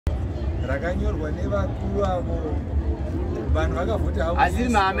rakanyorwa nevakuru avo vanhu vakavhota havo asi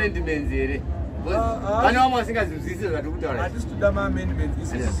maamendments here pane vamwe vasingazwisisi zvatiri kutaura hatisi kuda maamendments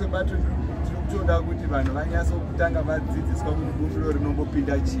isusu sebato tiri kutoda kuti vanhu vanyatsokutanga vadzidziswa kuti bumbiro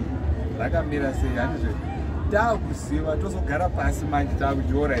rinombopinda chii rakamira sei handizvo taakuziva tozogara pasi manje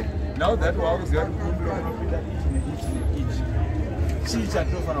taakuti orit now that wakuziva kuti bumbiro rinopinda ichi neichi neichi chii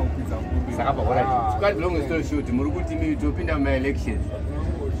chatinofanira kupinza mubumbiro saka pakuti long story short muri kuti mimi topinda mumaelections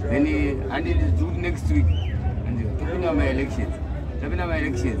then next week topinda mumaelections tapinda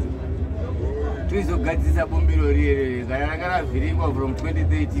mumaelections tizogadzirisa bumbiro riri kana ranga ravhiringwa from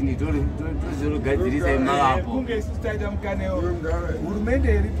 2013 tozorogadzirisa imavapo kunge isusu taita mukanewo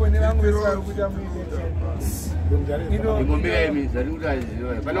hurumende iripo nevamwe vese vari kuita muimumbira imi zvati kuti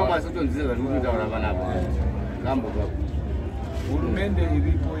aziva pane umwe kutonzisa zvati kuti kutaura panapa lambopa hurumende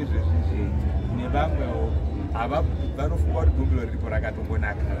iripo izvezvizvi nevamwewo ava vanofunga kuti bumbiro riripo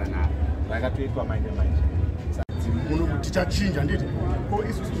rakatombonaka rakatoitwa manje tichachinja nditi ko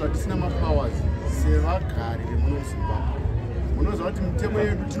isusu zvatisina mapowers sevagari vemuno muzimbabwe munoziva kuti mitemo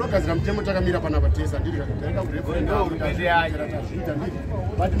yedu tinogadzira mitemo takamira panapa tese handiti taenda kureferendumtazviita nditi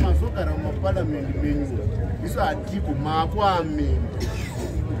but mazogara mumaparamendi menyu isu hatiko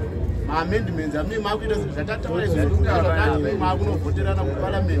maamendments amene maakuita zvatataura izvozvakati maakunovhoterana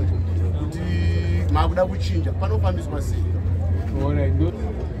muparamendi kuti maakuda kuchinja panofambiswa sei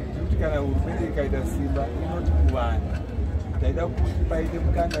kana hurumende ikaita simba inoti kuvanhu taida kuti paite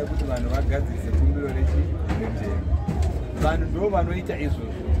mukana wekuti vanhu vagadzirise bumbiro rechitema vanhu ndo vanoita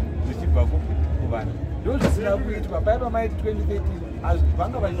izvozvo zvichibva kuvanhu ndo zvisina kuitwa paipa maiti 2013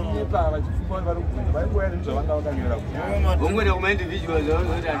 vanga vachinyepa vachifumba kuti vari kubvunza vaingoya zvinhu zvavanga vakanyora ongode kumaindividuals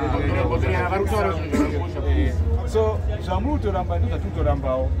so zvamuri kutoramba ndo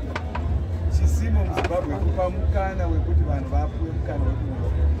zvatinotorambawo chisimo muzimbabwe kupa mukana wekuti vanhu vapuwe mukana wekuti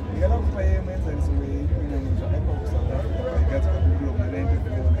ndingada kupa yemwe enzaniso weikunyanya zvakaipa kusouth africa vaigadzika bumbiro muna 1940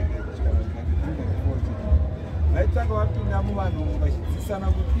 vaitanga vapinda muvanhu vachidzidzisana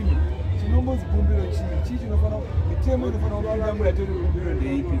kuti ino chinombonzi bumbiro chii chinofanira mitemo inofanira kupinda muratori webumbiro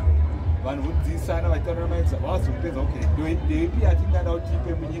ndeipi vanhu vodzidzisana vachitaura maitsa vazopedza okay ndeipi yatingada kuti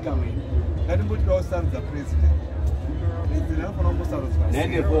tipe munyika mwedu ngatimbotidawo sarudza president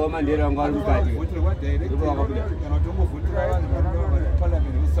mandera wanga ari mukati kana tombovhotera vanhu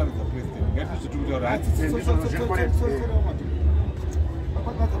variparamende vosarudza president ngatizvitikutaura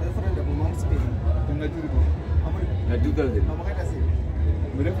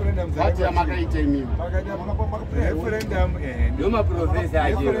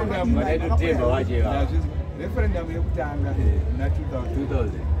referendum yekutanga muna 2000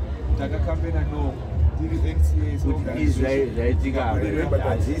 takakambena no NCA zvaitika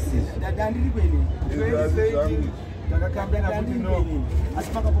takakambena kuti no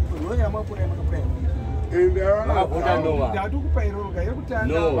asi makapoproya mapura makapura ndatukupa iroroga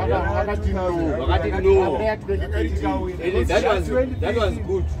yekutanga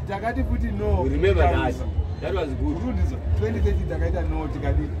takati kuti no that was good 2013 takaita no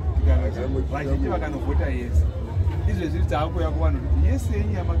tikadi vazhinji vakanovhota yes izvezvi taakuya kuvanhu kuti yese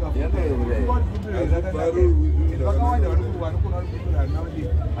yenyama vakawanda vanokona kuti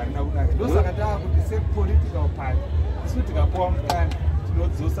harina kunaka ndosaka taakuti sepolitical party isu tikapuwa mukana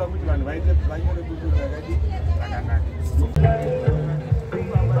tinodzosa kuti vanhu vanyore bumbiro rakadi rakanaka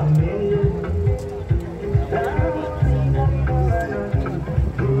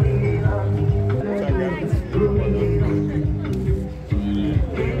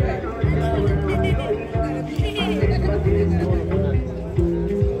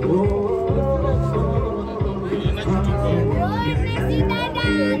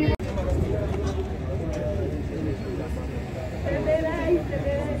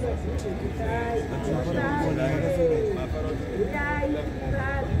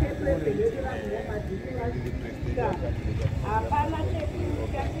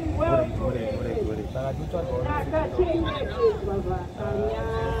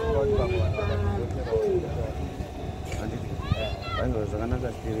zvakanaka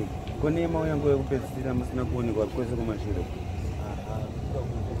sitereki kone mauya nguva yekupedzisira musina kuonekwa kwese kumashure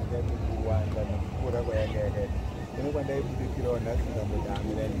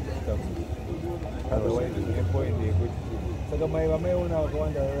saka mai vamaiona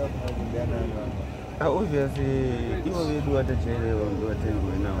vakawanda obviously ivo vedu vatajaireva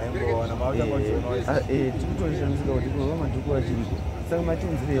ndovatendwe navo tikutorishandisika kuti kuva madhuku vachiriko saka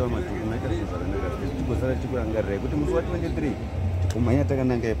matinzireva madhuku maita zvezvakanaka tigosara tikurangarira kuti musi wa23 kumhanya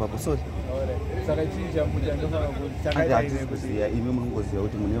takananga ipapo so saka chii chambokuziya imi munongoziva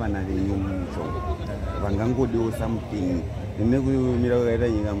kuti mune vana venyu mucho vangangodiwo something nekumira kwakaita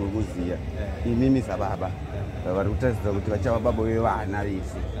nyika muri kuziya imimi sababa vari kutaridza kuti vachava baba vevana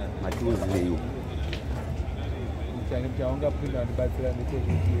vese matiuziveyo chaungapinda ndibatsira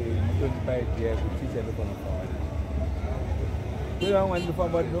ndechekuti mutondipa idea yekuti ticha ndopanofamba kune vamwe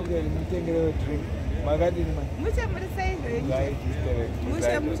ndinofamba ndinonge mutengerewo drink makadini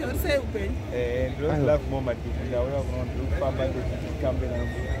ndinoti Lovemore Madhuku ndauya kuno ndiri kufamba ndechikambena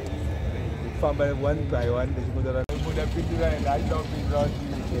kufamba 1 by 1 ndechikondora ndapindira ende achida kupindira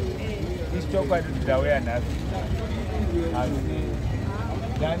kuti isi chokwadi ndauya nhasi asi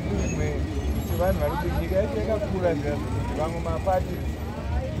ndandimwe kuti vanhu vari kunyika yacho yakakura zviyazvo vamwe mapati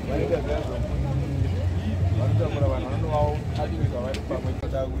vanoita zviyazvo vanotakura vanhu vanovawo aduka vari pamwe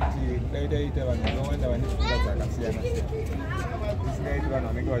kuda kuti daitaita vanhu vanowanda vane pfungwa dzakasiyana siyana isingaiti vanhu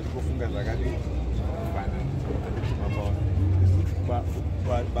vanenge vachikofunga zvakadii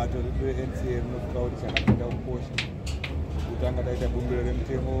bato re-NCA rinofunga kuti chakapinda kukosha kutanga taita bumbiro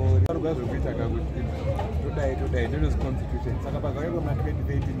remutemo rinoga zvekuita kakuti todai ndinozi constitution saka pazvakaitwa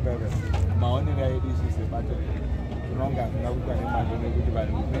ma2013 pava maonero edu isu sebato tinonga hazvina kuitwa nemando nekuti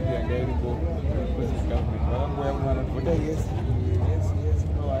vanhu hurumende yanga iripo process government vakangoya kuno vanoti vota yes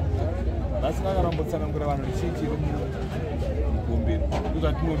vasina karambotsanangura vanhu richinji mubumbiro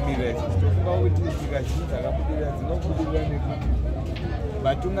ndozvatinomira isusu tofunga kuti nyika zhinji dzakabudirira dzinobudirira nekuti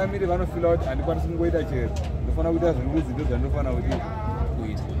vatungamiri vanofila kuti handikwanisi kungoita chero ndofanira kuita zviri kudzi ndo zvandinofanira kuti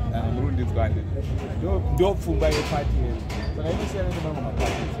kuita murundidzwande ndopfungwa yepati yedu saka inosiyana nemamwe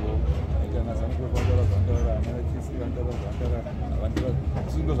mapati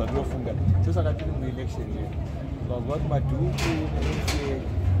ndo zvandinofunga tosaka tiri muelection yedu ukazwa kuti Madhuku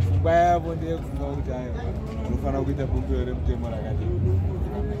pfungwa yavo ndeyekufunga kuti ayo tinofanira kuita bumbiro remutemo rakadii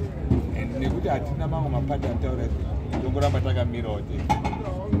nekuti hatina mamwe mapati anotaura tongoramba takamirawo tega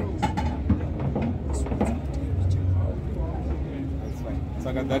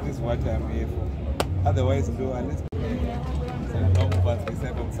saka that is what I'm here for otherwise ndo unless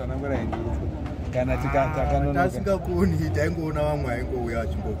musanangura hendiudzwa kana tikanonoka tasingakoni taingoona vamwe vaingouya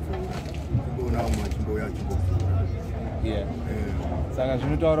achingopfuura saka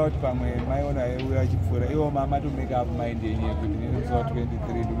zvinotaura kuti pamwe maiona aiuya achipfuura ivo matomake up mind yenyu yekuti nemusi wa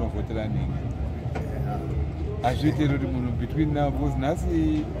 23 ndinovhotera nenge hazviitiri kuti munhu between now because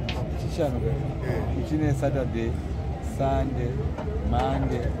nhasi chishanu chine Saturday, Sunday,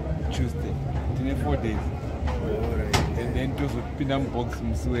 Monday, Tuesday tine 4 days and then tozopinda mubox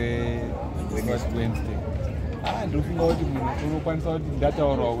musi Wednesday ndofunga kuti munhu unokwanisa kuti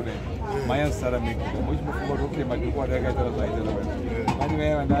ndataurawo kudai manyazosara mekuda mochimofunga kuti okay Madhuku adakaitara zvaitara vani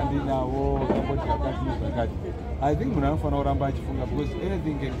vaya vandandinavo vakamboti kakati nezvakati I think munhu anofanira kuramba achifunga because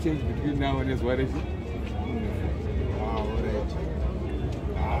anything can change between now nezuva rechi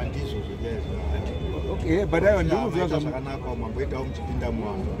okay but ayo ndikuziva zvakanaka mamboitawo muchipinda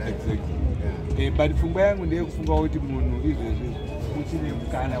muvanhu but pfungwa yangu ndeyekufunga kuti munhu izvezvi uchine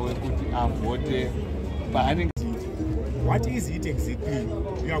mukana wekuti avhote paanenge what is it exactly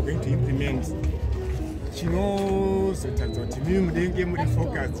you are going to implement chinozotadza kuti mimi munenge muri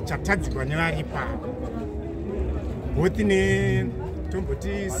focus chatadzikwa nevaripa both netomboti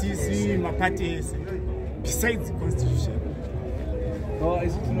CC mapati ese besides the constitution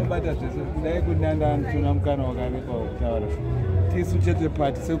isi tinobata zvese kudai kunanda tona mukana wakarepa wekutaura tisu chete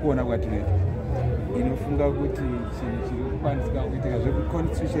pati sekuona kwatinoita inofunga kuti chinhu chiri kukwanisika kuitika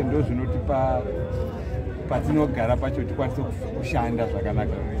zvekuconstitution ndo zvinotipa patinogara pacho tikwanise kushanda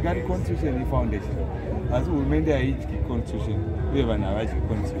zvakanaka tikati constitution ifoundation asi hurumende haidyi constitution uye vanhu havadyi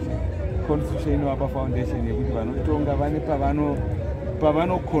constitution inovapa foundation yekuti vanotonga vane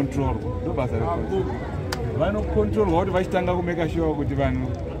pavanocontrolwa ndo basa reconstitution vanocontrolwa kuti vachitanga kumeka sure kuti vanhu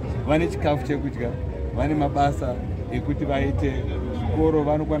vane chikafu chekudya vane mabasa ekuti vaite zvikoro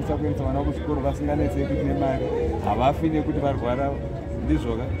vanokwanisa kuendesa vana kuzvikoro vasinganetseki nemari havafi nekuti varwara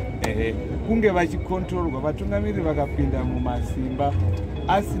ndizvoka kunge vachikontrolwa vatungamiri vakapinda mumasimba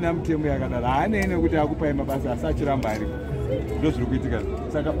asina mutemo yakadaro haanei nekuti akupai mabasa asi achiramba aripo ndo zviri kuitika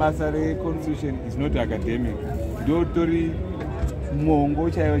saka basa reconstitution is not academic ndotori mongo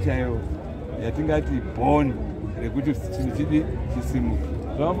chaiyo yatingati bone rekuti chinhu chidi chisimuka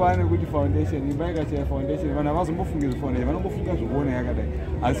zvavafanira nekuti foundation imba ikachaya foundation vanhu havazombofungi zvefoundation vanombofunga zvokuona yakadai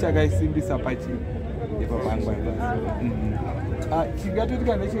asi chakaisimbisa pachii ipapangwa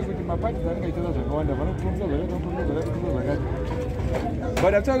chingatoitika ndechekuti mapati anenge achitaura zvakawanda vanopromisa zvakati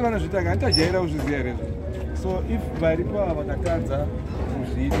but after kuti vanozvitanga handichajaira kuzviziva here so if varipo vakatadza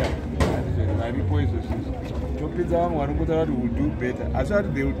kuzviita handizvori varipo izvozvizvi topinza vamwe varongotaura kuti will do better asi vati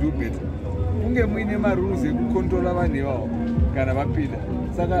they will do better kunge muine marules ekukontrola vanhu ivavo kana vapinda.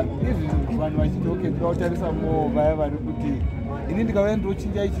 Saka izvi vanhu vachiti ndikatarisa movha vari kuti ini ndikauya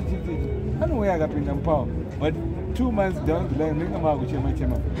ndochinja ichi anouya akapinda mupawa, but 2 months down the line munenge maakuchema.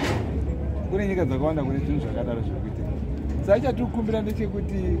 Kune nyika dzakawanda kune zvinhu zvakadaro zvekuitika. Saka chatikumbira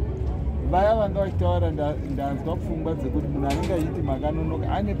ndechekuti vaya vanga vachitaura ndanzwa pfungwa dzekuti munhu anenge achiti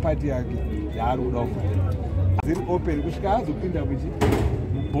makanonoka ane pati yake yaari kuda kuvhota dziri open kusvika azopinda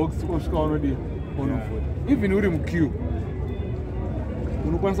mubox osvika unodii unovhota. Even uri muqueue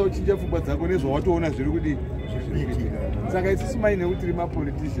unokwanisa kuchinja pfungwa dzako nezvawatoona zviri kudii zvirikuitika. Saka isusu maine kuti tiri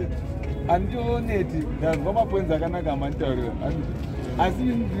mapolitician handioneti ndanzwa mapoinzi akanaka amanitaurira asi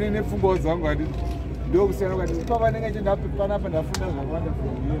ndine nepfungwawo dzangu hadi ndokusiyana kwati ipa vanenge panapa ndafunda zvakawanda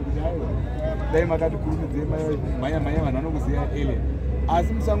kuti aiwa dai makatikurumidze mhanya vanhu vanokuziva alien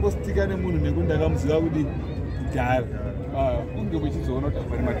asi musangostika nemunhu nekuti ndakamuziva kuti kudhara kunge muchizoona kuti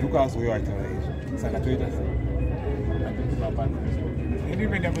pane Madhuku azoyo achara izvi. Saka toita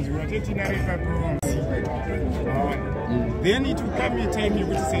then it will come a time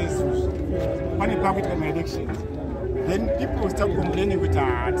which says pane pakuitika maelections, then people will start complaining with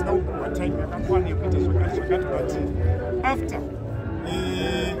hatina kupuwa time yakakwana yekuita zvakati, but after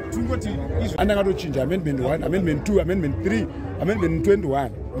tungoti andakatochinja amendment 1 amendment 2 amendment 3 amendment 21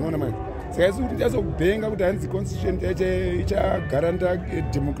 unoona manje. Saka isi kuti tichazokubhenga kuti hanzi constitution ichagaranta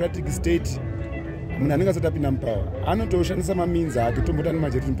democratic state munhu anenge asati apinda mupower anotoshandisa mameans ake tombota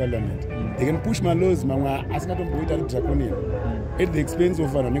nemajority in parliament. They can push malaws mamwe asingatomboita ari draconian at the expense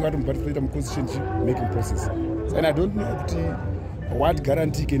of vanhu vanenge vatomboparticipata muconstitution making process. And I don't know what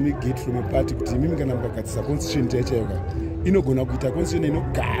guarantee can we get from a party kuti mimi kana mukagadzisa constitution chaichayoka inogona kuita constitution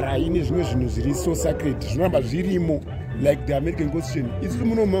inogara ine zvimwe zvinhu zviri so sacred zvinoramba zvirimo like the American constitution. Isusu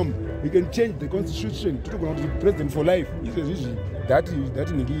munomam we can change the constitution totogona kuti president for life izvezvizvi that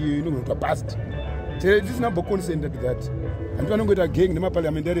ningi inogona kuita past tisina boconsented that and vanongoita gang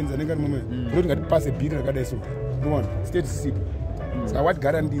nemaparliamentarians anenge ari mumwe kuti ngatipase bill rakadai so no one state sip. So what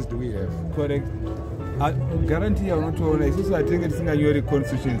guarantees do we have? Correct. Guarantee yaunotoona isusu hatinenge tisinganyori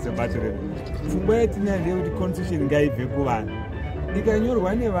constitution sebatire pfungwa yatinaa ndeyekuti constitution ngaibve kuvanhu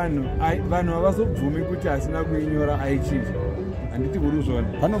ikanyorwa nevanhu havazobvumi kuti asina kuinyora aichinja. Handiti kuri zvona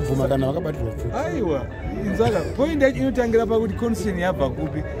vanobvuma kana vakabatirwa pfungwa. Aiwa saka point yacho inotangira pakuti constitution yabva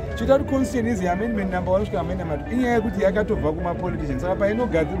kupi. Choita kuti constitution izi amendment number 1 kusvika amendment 2 inyaya yekuti yakatobva kumapoliticians. Saka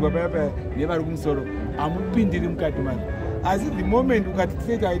painogadzirwa paya nevari kumusoro hamupindiri mukati mazvo. Asi the moment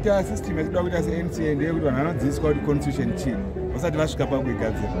ukati aita system yekuda kuita se-NCA ndeyekuti vanhu vanodzidziswa kuti constitution chii vasati vasvika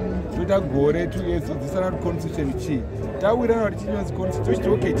pakuigadzira. Toita gore 2 years dzidzisana kuti constitution chii tawirana kuti chinonzi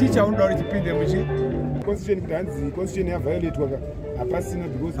constitution okay chii chaunoda kuti chipinde muchi constitution kuti hanzi constitution yavioletwa hapasina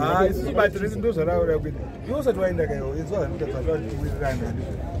because isusu batiresi ndo zvaraura kuti iwe usati waenda kaiwo izwa zvanotadzaa kuti tiwirirane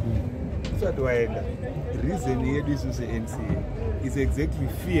handizvo usati waenda reason yedu isusu se-NCA is exactly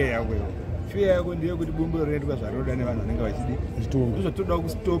fear yakwewo. Fear yako ndeyekuti bumbiro rinoitwa zvaroda nevanhu vanenge vachidi ndozvatoda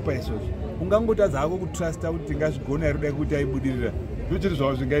kustopa izvozvo. Ungangotadza hako kutrusta kuti tingazvigona here kudai kuti aibudirira ndochiri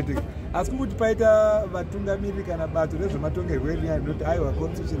zvavo zvingaitika asi kuti paita vatungamiri kana bato rezvematongerwo enyaya ndoti aiwa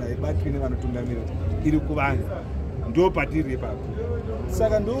constitution haibatwi nevanotungamirira iri kuvanhu ndo patiri ipapo.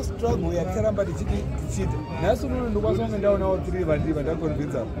 Saka ndo struggle yatiramba tichiita nhasi unono ndokwanisa kunge ndaonawo 3 vandiva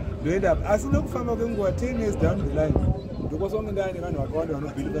ndaconvinza ndoenda asi nokufamba kwenguva 10 years down the line ndokwanisa kunge ndaane vanhu vakawanda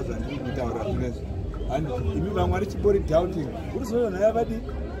vanobhilivha zvandiri kutaura zvinezvi and imi vamwe vari chibori doubting kuti zoona yavadi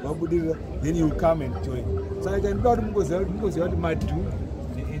vabudirira then you come and join. Saka chandoda kuti mungoziva kuti Madhuku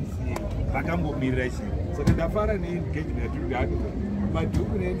ne-NCA vakambomirira chii. Saka ndafara neengagement yatiri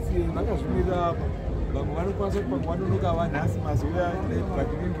Madhuku ne-NCA vakazvimirira apa. Vamwe vanokwanisa kuti pamwe vanonoka vanhasi mazuva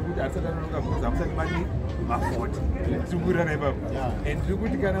batinindi kuti hatisati anonoka because hamusati mani mafoti tikurirana ipapo and tiri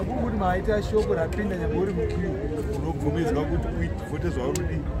kuti kana kuri kuti maita shoko rapinda nyangwe uri muqueue unobvumidzwa kuti uvote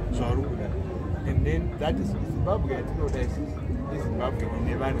zvauri kuda and then that is Zimbabwe yatinoda isusu iZimbabwe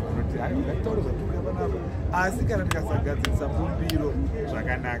ine vanhu vanoti hai ngataure zvatinoda panapa asi kana tikasagadzirisa bumbiro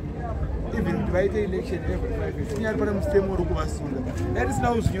zvakanaka even kuti vaite election every 5 years inyari pane mutemo uri kuvasunga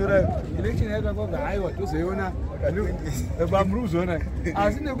yatisina kuzvinyora election yaitanganga haiwa tozoiona muri kuzviona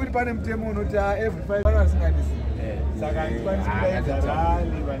asi nekuti pane mutemo unoti every 5 years asingandisi saka handikwanisi kudaidza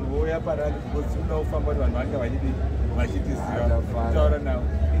rali vanhu vouya parali because unoda kufamba kuti vanhu vange vachitiziva kutaura navo.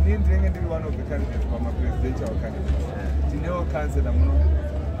 Inini ndinenge ndiri one of the candidates pamapresidential candidates tinewo kansela muno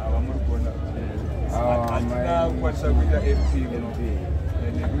vamuri kuona hatina kukwanisa kuita FP muno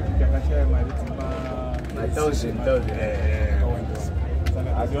nekuti takashaya mari dzimavamweni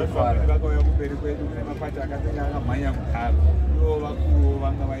vakauya kuperi kwedu kune mapati akatenga akamhanya kugara ivo vakuruwo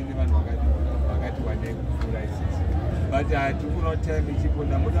vanga vaine vanhu vakati wandei kupfuura isisi but hatikuona time ichipo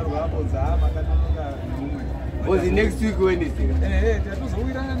ndamboda rwambodza makatonoka nemumwe Was the next week Wednesday?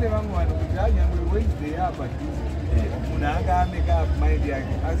 Tatuzowirana nevamwe vanhu kuti anyangwe Wednesday yapadhuze munhu anga ameka up mind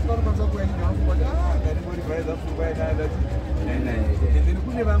yake asi panokwanisa kuenda kuti ngandimborivhaiza pfungwa yanadati and then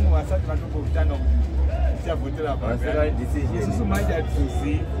kune vamwe vasati vatombotanga kuti tichavhotera isusu manje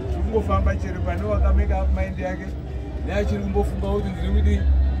hatizozii tiri kungofamba chero pane wakameka up mind yake neachiri kumbofunga kuti ndiri kuti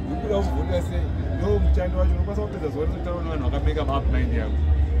ndikuda kuvhota sei ndo muchando wacho unokwanisa kupedza zuva rinotaura nevanhu vakameka up mind yako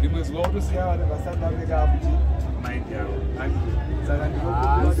rimwe zuva utosiya vanhu vasati vameka up mind yavo saka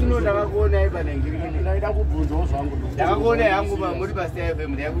Unoda kuona ipa nengirikini. Ndaida kubvunzawo zvangu. Ndakakuona yangu muri pa Star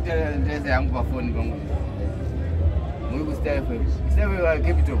FM ndakutara ndese yangu pa phone pangu. Muri ku Star FM. Star FM wa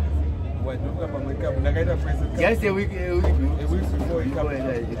capital. wanoka pamwe kapu ndakaita first Just a week before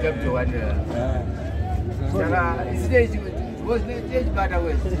capital one. Saka stage was stage bata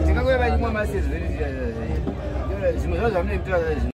we. Tikakweva chimwe masezi zvimwe zvazo zvamune kutora